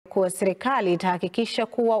kuwa serikali itahakikisha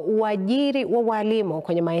kuwa uajiri wa walimu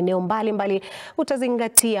kwenye maeneo mbalimbali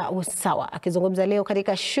utazingatia usawa. Akizungumza leo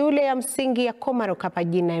katika shule ya msingi ya Komarok hapa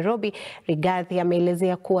jijini Nairobi, Rigathi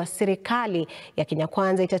ameelezea kuwa serikali ya Kenya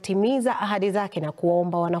Kwanza itatimiza ahadi zake na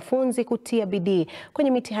kuwaomba wanafunzi kutia bidii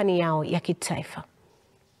kwenye mitihani yao ya kitaifa.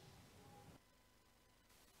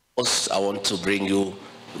 I want to bring you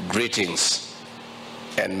greetings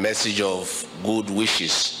and message of good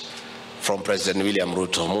wishes from President William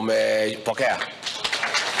Ruto. Mumepokea?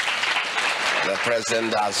 The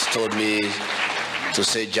President has told me to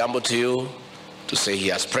say jambo to you, to say he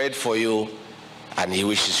has prayed for you and he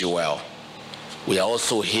wishes you well. We are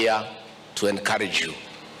also here to encourage you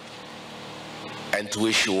and to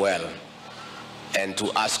wish you well and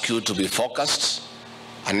to ask you to be focused.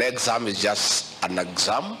 An exam is just an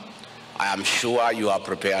exam. I am sure you are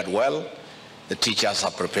prepared well. The teachers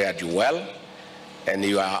have prepared you well, and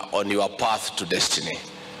you are on your path to destiny.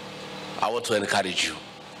 I want to encourage you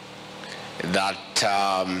that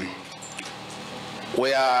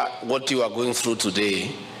what you are going through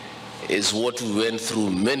today is what we went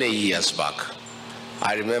through many years back.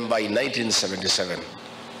 I remember in 1977,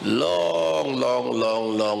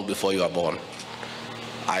 long before you were born,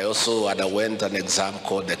 I also underwent an exam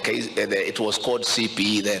called it was called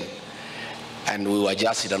KCPE then, and we were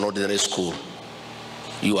just in an ordinary school.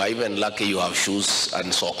 You are even lucky you have shoes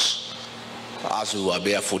and socks, as we were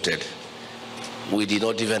barefooted. We did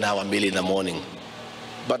not even have a meal in the morning,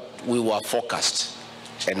 but we were focused,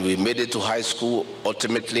 and we made it to high school.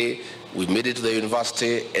 Ultimately, we made it to the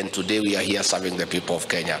university, and today we are here serving the people of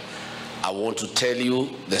Kenya. I want to tell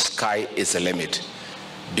you, the sky is the limit.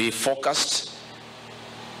 Be focused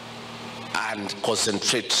and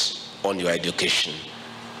concentrate on your education,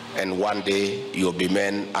 and one day you'll be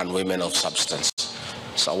men and women of substance.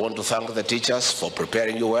 So I want to thank the teachers for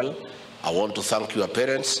preparing you well. I want to thank your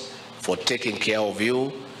parents for taking care of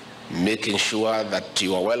you, making sure that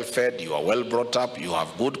you are well fed, you are well brought up, you have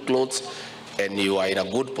good clothes, and you are in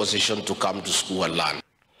a good position to come to school and learn.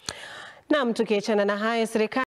 Naam, tukiachana na hayo, serikali